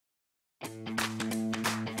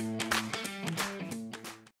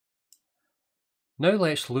Now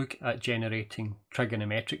let's look at generating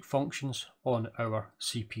trigonometric functions on our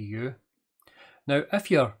CPU. Now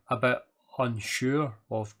if you're a bit unsure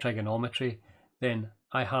of trigonometry, then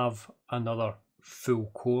I have another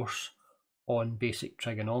full course on basic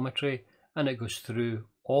trigonometry, and it goes through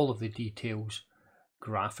all of the details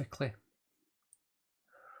graphically.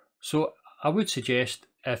 So I would suggest,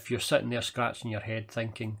 if you're sitting there scratching your head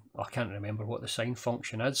thinking, I can't remember what the sine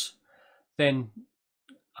function is, then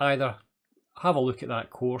either have a look at that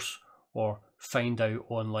course or find out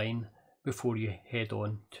online before you head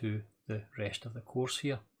on to the rest of the course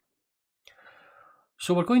here.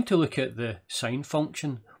 So we're going to look at the sine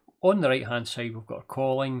function. On the right hand side we've got a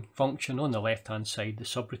calling function, on the left hand side the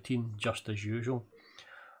subroutine, just as usual.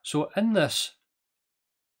 So in this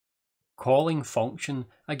calling function,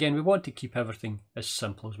 again, we want to keep everything as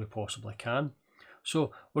simple as we possibly can.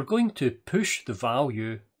 So we're going to push the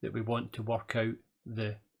value that we want to work out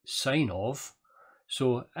the sine of.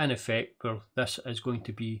 So in effect, this is going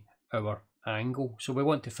to be our angle. So we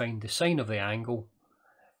want to find the sine of the angle.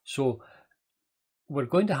 So we're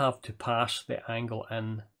going to have to pass the angle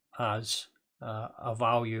in as a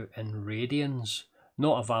value in radians,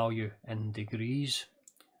 not a value in degrees.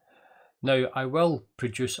 Now I will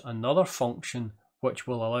produce another function which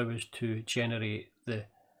will allow us to generate the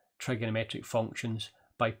trigonometric functions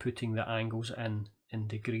by putting the angles in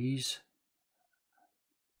degrees.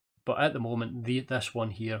 But at the moment, this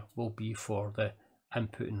one here will be for the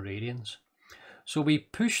input in radians. So we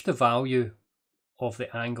push the value of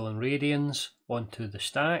the angle in radians onto the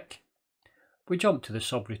stack. We jump to the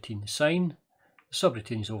subroutine sine. The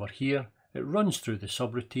subroutine is over here. It runs through the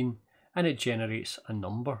subroutine and it generates a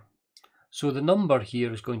number. So the number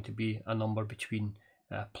here is going to be a number between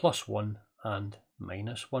 +1 and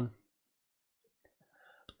 -1.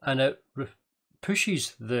 And it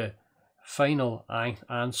pushes the final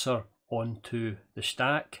answer onto the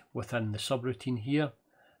stack within the subroutine here,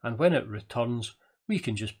 and when it returns we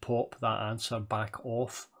can just pop that answer back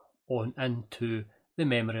off into the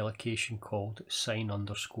memory location called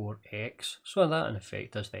sine_x. So that in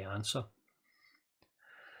effect is the answer.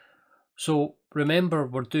 So remember,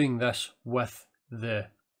 we're doing this with the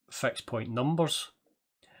fixed point numbers.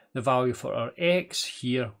 The value for our x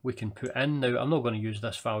here we can put in. Now I'm not going to use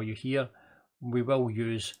this value here. We will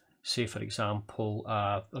use, say for example,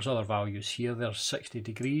 there's other values here. There's 60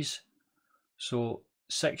 degrees. So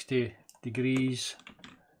 60 degrees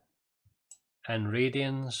in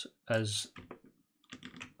radians is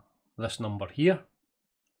this number here.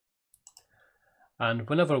 And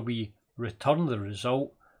whenever we return the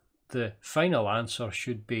result, the final answer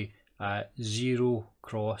should be 0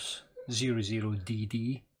 cross 00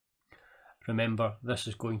 dd. Remember, this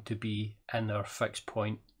is going to be in our fixed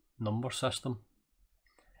point number system,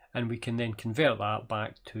 and we can then convert that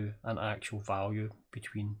back to an actual value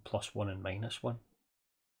between +1 and -1.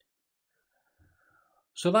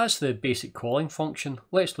 So that's the basic calling function.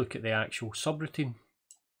 Let's look at the actual subroutine.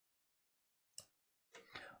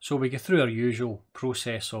 So we go through our usual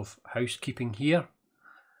process of housekeeping here,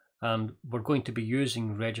 and we're going to be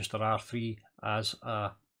using register R3 as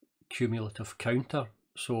a cumulative counter.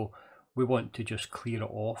 So we want to just clear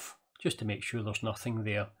it off just to make sure there's nothing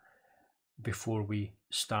there before we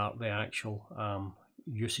start the actual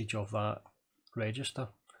usage of that register.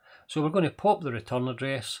 So we're going to pop the return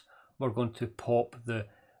address, we're going to pop the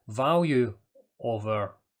value of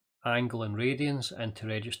our angle in radians into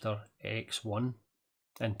register X1,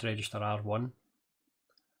 into register R1,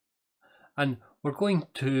 and we're going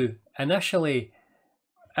to initially,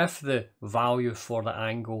 if the value for the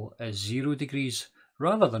angle is 0 degrees,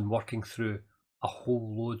 rather than working through a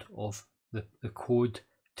whole load of the code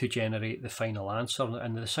to generate the final answer,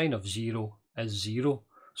 and the sign of 0 is 0.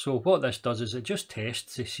 So what this does is it just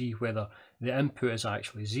tests to see whether the input is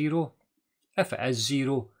actually 0. If it is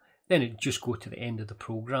 0, then it just go to the end of the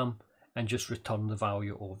program and just return the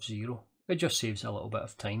value of 0. It just saves a little bit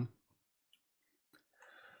of time.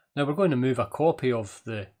 Now we're going to move a copy of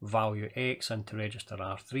the value x into register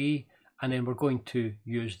R3, and then we're going to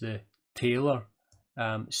use the Taylor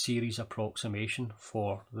series approximation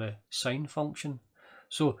for the sine function.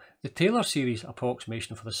 So the Taylor series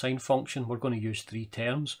approximation for the sine function, we're going to use 3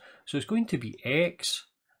 terms. So it's going to be x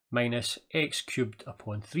minus x cubed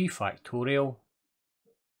upon 3 factorial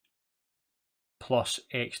plus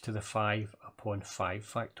x to the 5 upon 5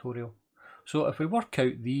 factorial. So if we work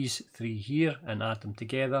out these 3 here and add them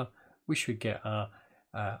together, we should get a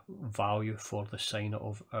value for the sine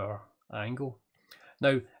of our angle.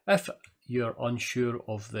 Now, if you're unsure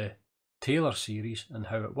of the Taylor series and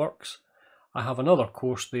how it works, I have another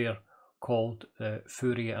course there called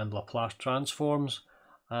Fourier and Laplace transforms,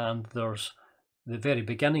 and there's the very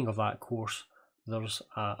beginning of that course, there's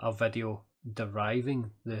a video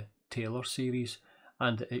deriving the Taylor series,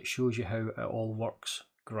 and it shows you how it all works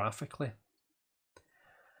graphically.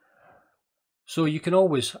 So you can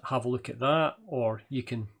always have a look at that, or you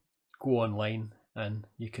can go online and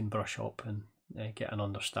you can brush up and get an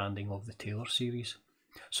understanding of the Taylor series.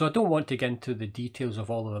 So I don't want to get into the details of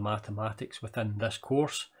all of the mathematics within this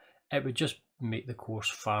course. It would just make the course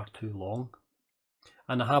far too long.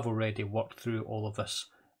 And I have already worked through all of this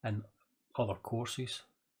in other courses.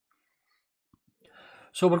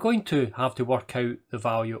 So we're going to have to work out the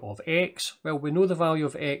value of x. Well, we know the value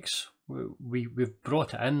of x. We've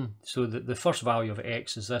brought it in, so that the first value of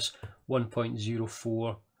x is this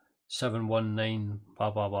 1.04719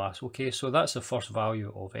 blah blah blah. Okay, so that's the first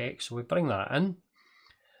value of x. So we bring that in,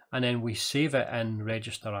 and then we save it in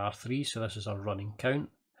register R3. So this is our running count,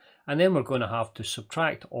 and then we're going to have to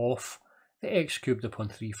subtract off the x cubed upon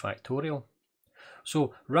 3 factorial.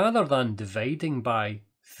 So rather than dividing by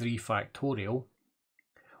 3 factorial,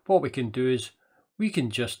 what we can do is we can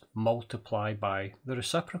just multiply by the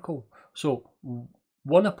reciprocal. So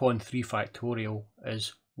 1 upon 3 factorial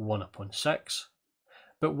is 1 upon 6.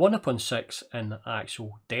 But 1 upon 6 in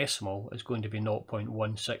actual decimal is going to be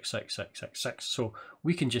 0.166666. So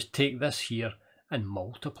we can just take this here and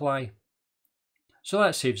multiply. So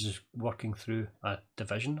that saves us working through a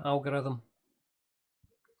division algorithm.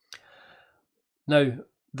 Now,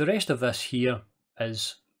 the rest of this here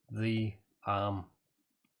is the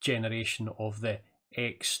generation of the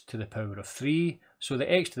x to the power of 3. So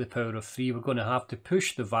the x to the power of 3, we're going to have to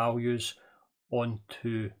push the values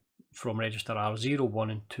onto, from register R0, 1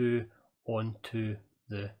 and 2 onto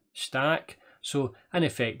the stack. So in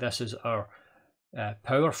effect, this is our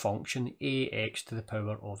power function, ax to the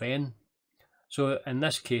power of n. So in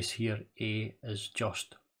this case here, a is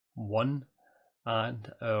just 1,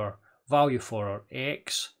 and our value for our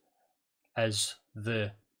x is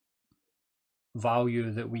the value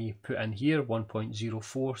that we put in here,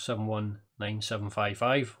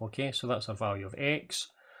 1.0471975. Okay, so that's our value of x.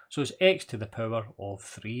 So it's x to the power of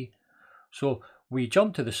 3. So we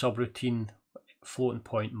jump to the subroutine floating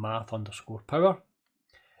point math underscore power.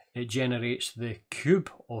 It generates the cube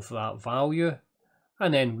of that value,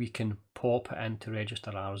 and then we can pop it into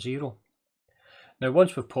register R0. Now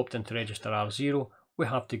once we've popped into register R0, we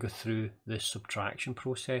have to go through the subtraction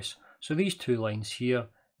process. So these two lines here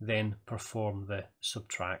then perform the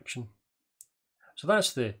subtraction. So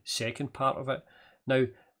that's the second part of it. Now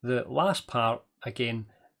the last part, again,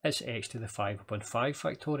 is x to the 5 upon 5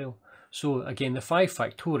 factorial. So again, the 5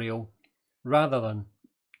 factorial, rather than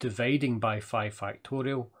dividing by 5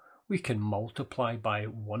 factorial, we can multiply by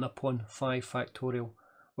 1 upon 5 factorial,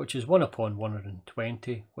 which is 1 upon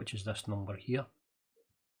 120, which is this number here.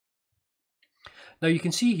 Now you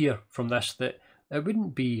can see here from this that it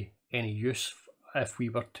wouldn't be any use if we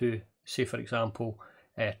were to, say for example,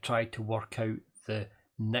 try to work out the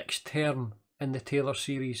next term in the Taylor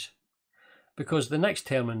series, because the next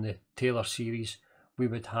term in the Taylor series we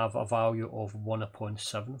would have a value of 1 upon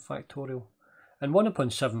 7 factorial, and 1 upon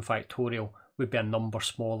 7 factorial would be a number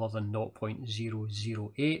smaller than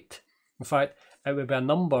 0.008. In fact, it would be a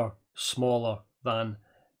number smaller than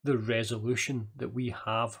the resolution that we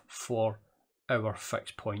have for our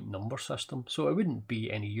fixed point number system, so it wouldn't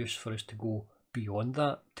be any use for us to go beyond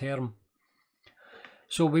that term.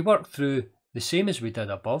 So we work through the same as we did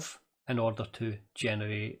above in order to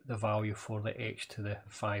generate the value for the x to the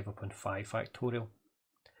 5 upon 5 factorial.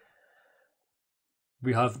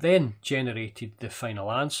 We have then generated the final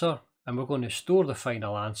answer, and we're going to store the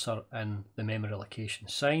final answer in the memory location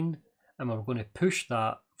Sine, and we're going to push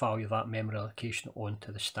that value of that memory location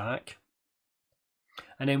onto the stack.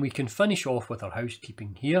 And then we can finish off with our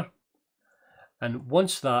housekeeping here. And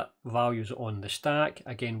once that value is on the stack,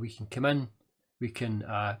 again, we can come in, we can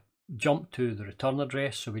jump to the return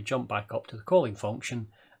address. So we jump back up to the calling function,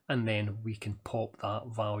 and then we can pop that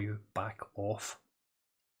value back off.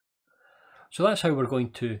 So that's how we're going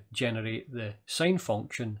to generate the sine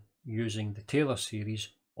function using the Taylor series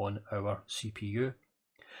on our CPU.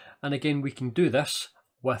 And again, we can do this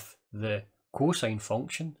with the cosine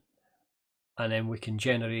function, and then we can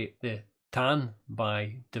generate the tan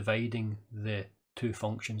by dividing the two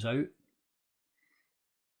functions out.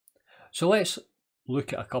 So let's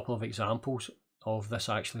look at a couple of examples of this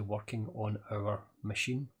actually working on our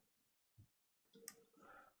machine.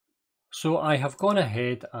 So I have gone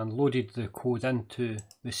ahead and loaded the code into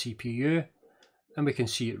the CPU, and we can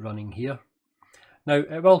see it running here. Now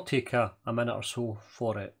it will take a minute or so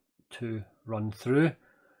for it to run through,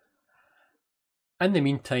 In the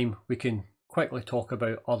meantime, we can quickly talk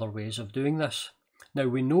about other ways of doing this. Now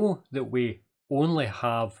we know that we only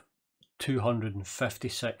have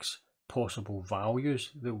 256 possible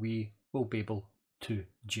values that we will be able to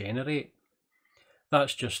generate.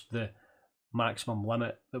 That's just the maximum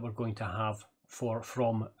limit that we're going to have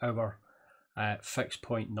from our fixed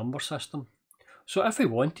point number system. So if we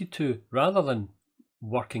wanted to, rather than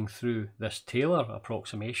working through this Taylor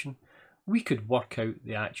approximation, we could work out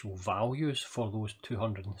the actual values for those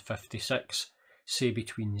 256, say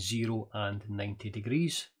between 0 and 90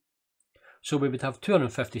 degrees. So we would have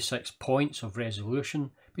 256 points of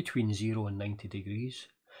resolution between 0 and 90 degrees.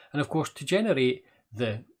 And of course, to generate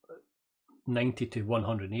the 90 to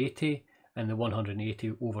 180 and the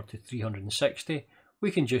 180 over to 360,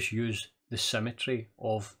 we can just use the symmetry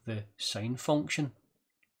of the sine function.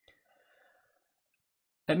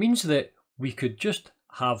 It means that we could just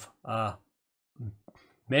have a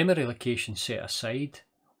memory location set aside,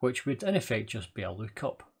 which would in effect just be a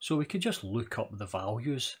lookup. So we could just look up the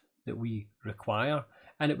values that we require,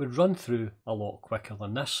 and it would run through a lot quicker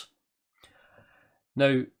than this.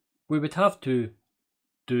 Now, we would have to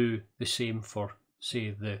do the same for,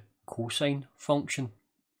 say, the cosine function.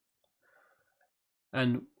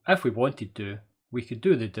 And if we wanted to, we could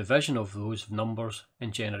do the division of those numbers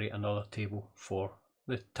and generate another table for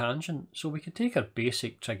the tangent. So we could take our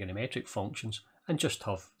basic trigonometric functions and just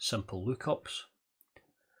have simple lookups.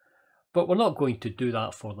 But we're not going to do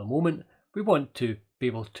that for the moment. We want to be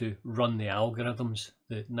able to run the algorithms,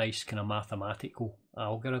 the nice kind of mathematical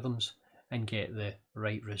algorithms, and get the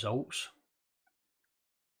right results.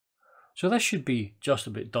 So this should be just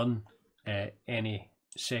about done any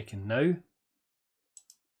second now.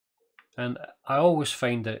 And I always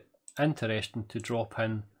find it interesting to drop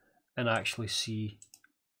in and actually see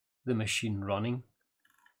the machine running.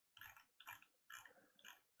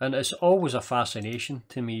 And it's always a fascination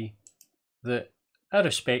to me that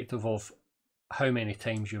irrespective of how many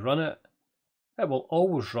times you run it, it will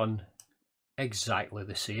always run exactly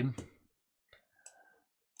the same.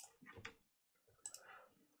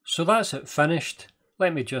 So that's it finished.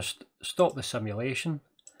 Let me just stop the simulation,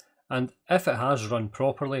 and if it has run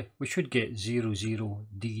properly, we should get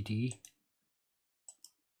 00DD.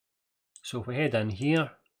 So if we head in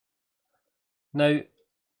here, now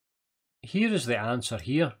here is the answer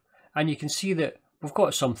here, and you can see that we've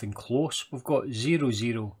got something close. We've got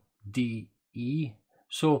 00DE,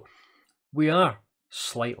 so we are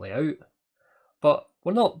slightly out, but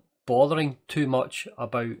we're not bothering too much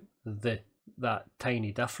about that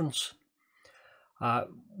tiny difference.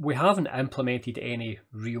 We haven't implemented any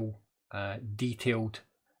real detailed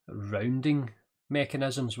rounding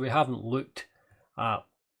mechanisms. We haven't looked at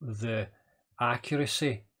the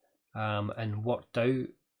accuracy and worked out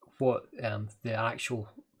what the actual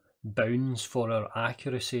bounds for our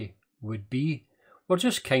accuracy would be. We're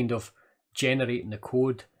just kind of generating the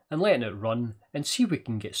code and letting it run and see if we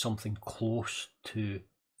can get something close to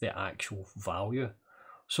the actual value.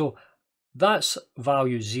 So that's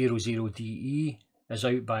value 00DE is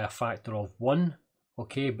out by a factor of 1,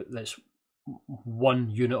 okay, but that's 1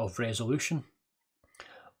 unit of resolution.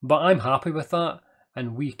 But I'm happy with that,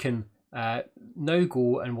 and we can now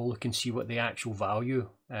go and we'll look and see what the actual value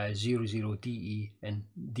 00DE and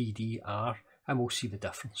DD are, and we'll see the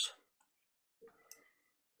difference.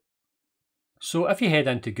 So if you head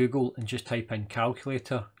into Google and just type in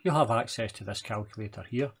calculator, you'll have access to this calculator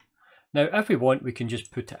here. Now if we want, we can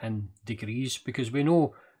just put it in degrees, because we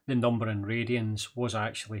know the number in radians was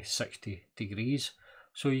actually 60 degrees.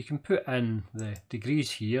 So you can put in the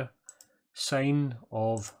degrees here, sine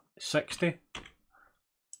of 60,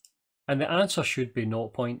 and the answer should be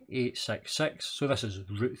 0.866, so this is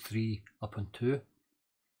root 3 upon 2.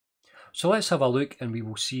 So let's have a look and we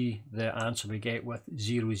will see the answer we get with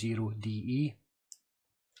 00DE.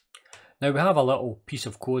 Now we have a little piece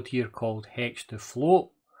of code here called hex to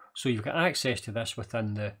float, so you've got access to this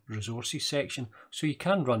within the resources section, so you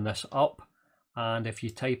can run this up, and if you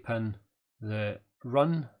type in the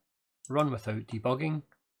run without debugging,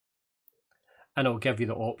 and it'll give you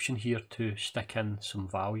the option here to stick in some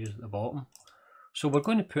values at the bottom. So we're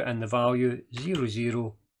going to put in the value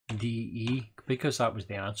 00DE because that was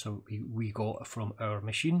the answer we got from our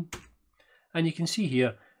machine. And you can see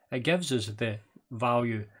here it gives us the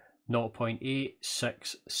value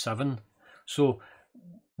 0.867. So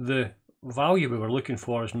the value we were looking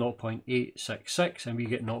for is 0.866 and we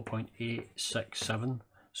get 0.867.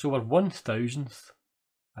 So we're 1,000th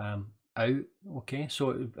out, okay,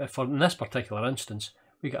 so for in this particular instance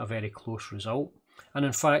we got a very close result, and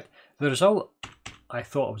in fact the result I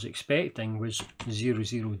thought I was expecting was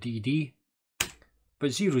 00DD, but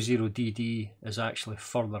 00DD is actually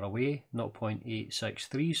further away,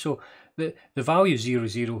 0.863. So the value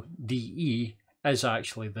 00DE is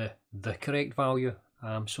actually the correct value.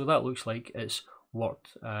 So that looks like it's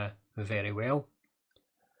worked very well.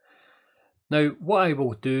 Now what I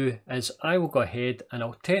will do is I will go ahead and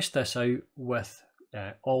I'll test this out with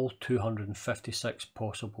all 256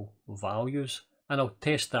 possible values, and I'll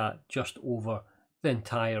test that just over the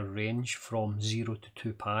entire range from 0 to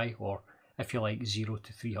 2 pi, or if you like 0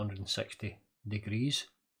 to 360 degrees.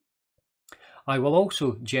 I will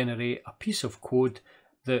also generate a piece of code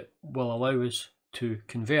that will allow us to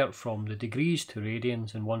convert from the degrees to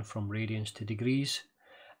radians and one from radians to degrees,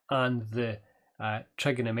 and the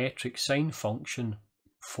trigonometric sine function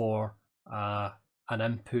for an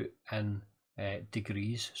input in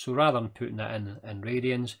degrees. So rather than putting that in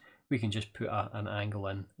radians, we can just put an angle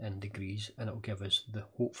in degrees, and it will give us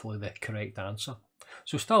hopefully the correct answer.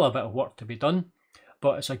 So still a bit of work to be done,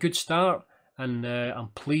 but it's a good start, and I'm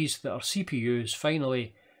pleased that our CPU is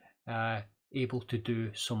finally able to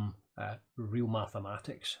do some real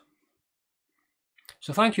mathematics.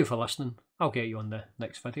 So thank you for listening. I'll get you on the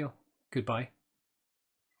next video. Goodbye.